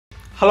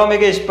Hello,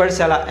 Yogesh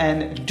Padsala,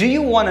 and do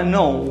you want to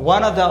know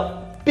one of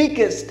the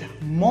biggest,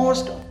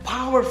 most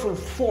powerful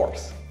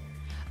force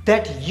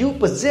that you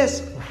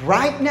possess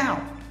right now,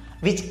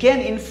 which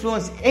can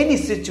influence any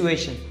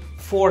situation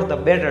for the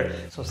better?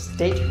 So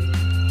stay tuned.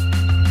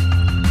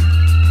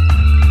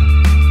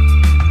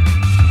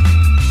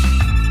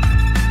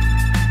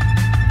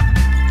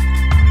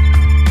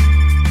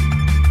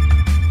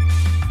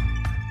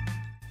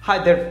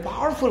 Hi, that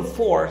powerful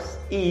force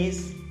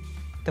is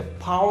the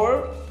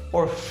power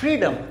or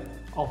freedom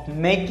of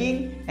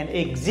making and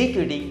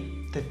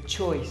executing the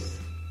choice.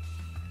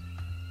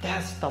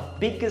 That's the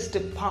biggest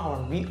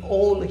power we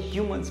all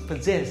humans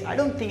possess. I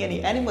don't think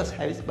any animals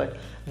have it, but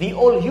we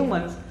all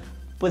humans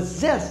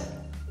possess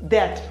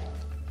that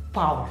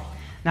power.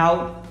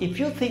 Now, if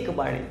you think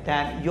about it,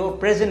 that your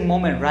present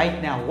moment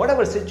right now,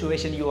 whatever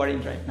situation you are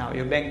in right now,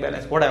 your bank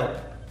balance,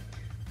 whatever,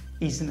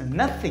 is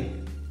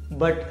nothing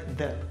but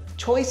the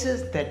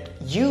choices that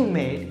you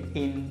made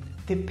in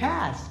the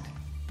past.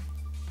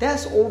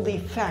 That's all the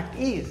fact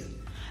is.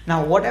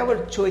 Now,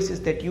 whatever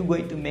choices that you're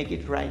going to make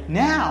it right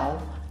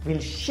now will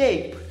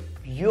shape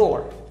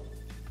your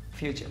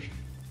future.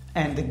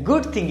 And the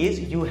good thing is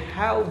you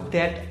have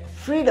that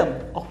freedom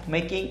of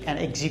making and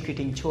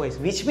executing choice,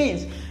 which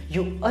means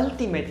you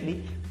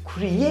ultimately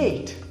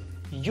create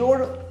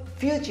your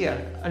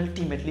future,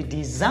 ultimately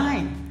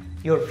design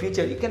your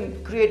future. You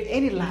can create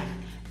any life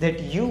that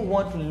you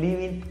want to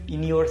live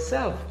in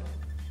yourself.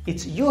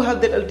 It's you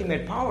have that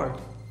ultimate power.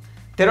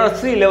 There are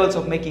three levels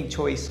of making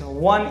choice.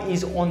 One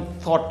is on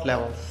thought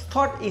level.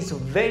 Thought is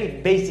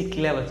very basic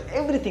levels.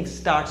 Everything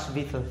starts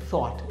with a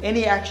thought.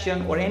 Any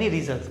action or any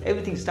results,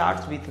 everything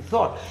starts with a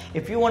thought.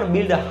 If you want to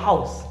build a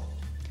house,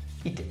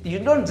 you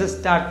don't just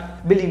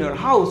start building your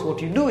house. What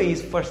you do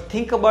is first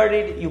think about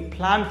it, you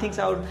plan things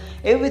out,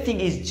 everything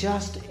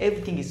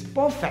is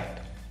perfect.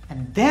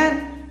 And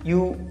then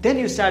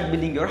you start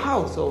building your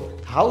house. So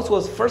the house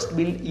was first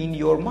built in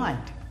your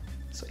mind.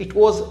 So it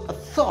was a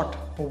thought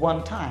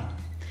one time.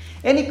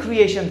 Any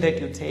creation that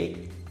you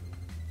take,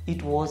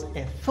 it was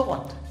a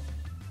thought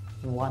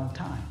one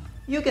time.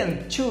 You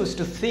can choose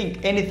to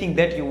think anything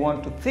that you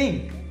want to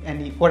think,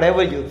 and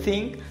whatever you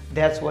think,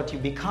 that's what you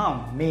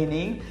become,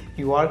 meaning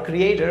you are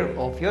creator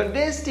of your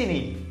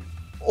destiny.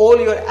 All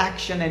your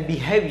action and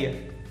behavior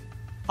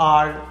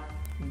are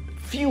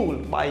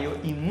fueled by your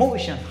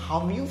emotion,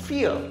 how you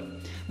feel.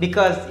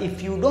 Because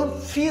if you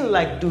don't feel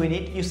like doing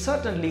it, you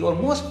certainly or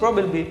most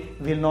probably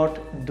will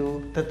not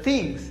do the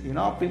things.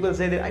 People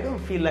say that I don't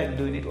feel like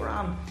doing it, or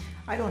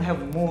I don't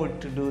have mood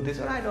to do this,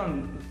 or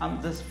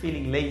I'm just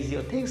feeling lazy,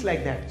 or things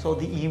like that. So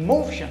the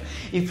emotion,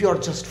 if you're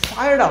just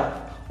fired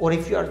up, or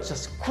if you're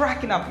just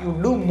cracking up, you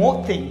do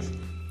more things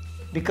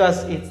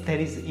because there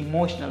is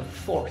emotional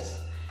force.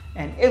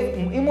 And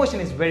emotion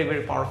is very,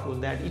 very powerful,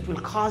 that it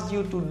will cause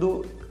you to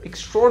do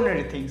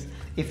extraordinary things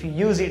if you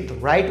use it the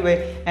right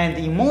way, and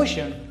the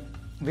emotion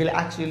will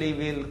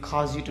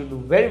cause you to do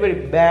very,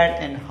 very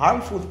bad and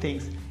harmful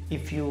things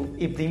if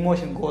the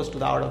emotion goes to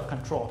the out of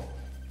control.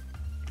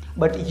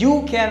 But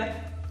you can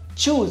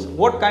choose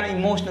what kind of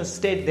emotional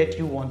state that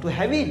you want to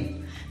have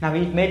in. Now,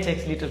 it may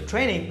take little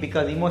training,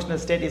 because emotional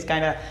state is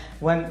kind of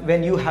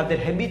when you have that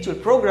habitual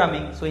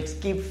programming, so it's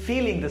keep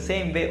feeling the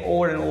same way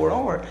over and over and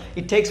over.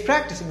 It takes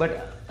practice,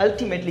 but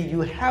ultimately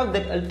you have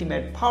that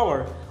ultimate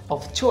power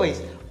of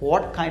choice,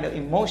 what kind of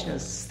emotional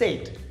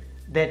state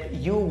that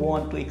you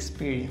want to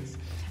experience.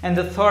 And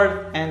the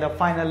third and the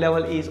final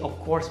level is, of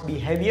course,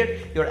 behavior,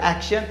 your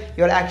action.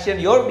 Your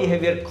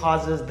behavior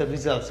causes the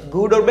results,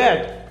 good or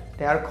bad.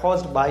 They are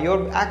caused by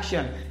your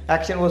action.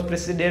 Action was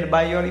preceded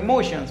by your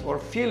emotions or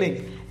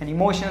feelings, and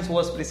emotions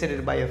was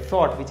preceded by your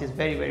thought, which is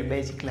very, very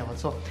basic level.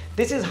 So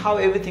this is how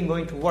everything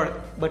going to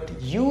work. But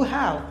you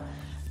have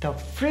the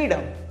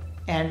freedom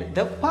and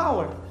the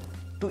power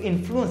to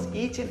influence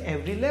each and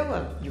every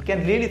level. You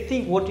can really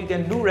think what you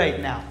can do right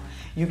now.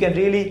 You can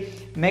really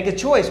make a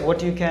choice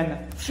what you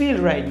can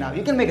feel right now.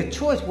 You can make a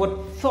choice what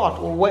thought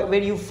or where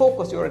you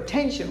focus your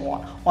attention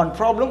on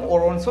problem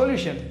or on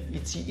solution.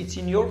 It's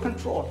in your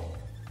control.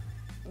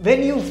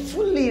 When you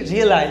fully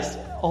realize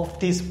of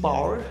this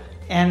power,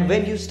 and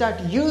when you start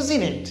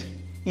using it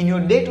in your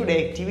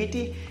day-to-day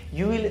activity,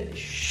 you will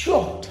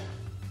shocked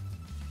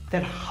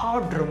that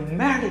how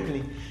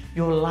dramatically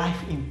your life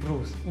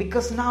improves.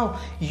 Because now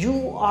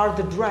you are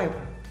the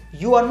driver.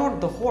 You are not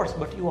the horse,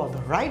 but you are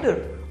the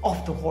rider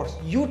of the horse.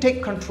 You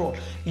take control.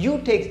 You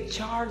take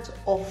charge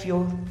of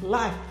your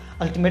life.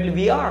 Ultimately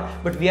we are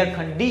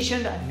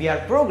conditioned, we are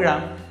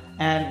programmed,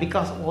 and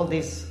because of all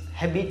this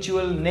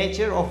habitual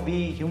nature of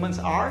we humans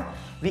are,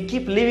 we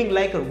keep living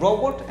like a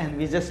robot, and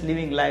we're just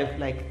living life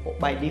like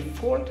by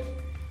default.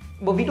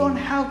 But we don't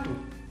have to.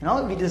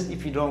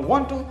 If we don't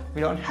want to, we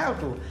don't have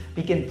to.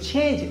 We can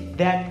change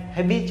that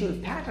habitual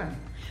pattern.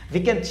 We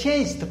can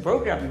change the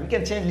programming. We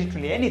can change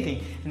literally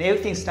anything, and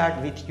everything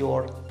starts with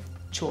your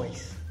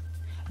choice.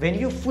 When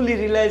you fully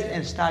realize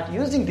and start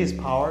using this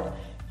power,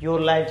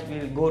 your life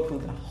will go to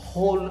the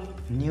whole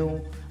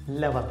new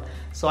level.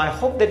 So I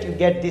hope that you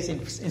get this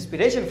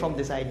inspiration from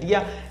this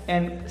idea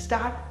and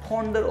start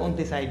ponder on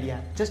this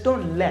idea. Just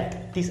don't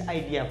let this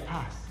idea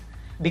pass,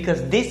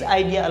 because this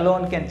idea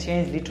alone can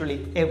change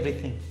literally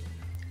everything.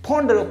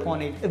 Ponder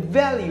upon it,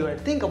 evaluate,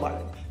 think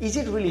about it. Is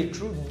it really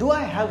true? Do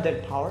I have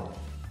that power?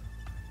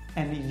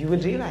 And you will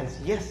realize,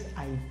 yes,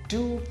 I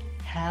do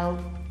have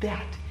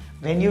that.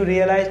 When you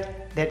realize,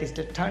 that is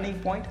the turning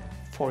point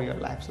for your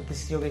life. So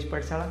this is Yogesh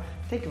Padsala.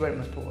 Thank you very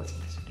much for watching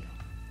this video.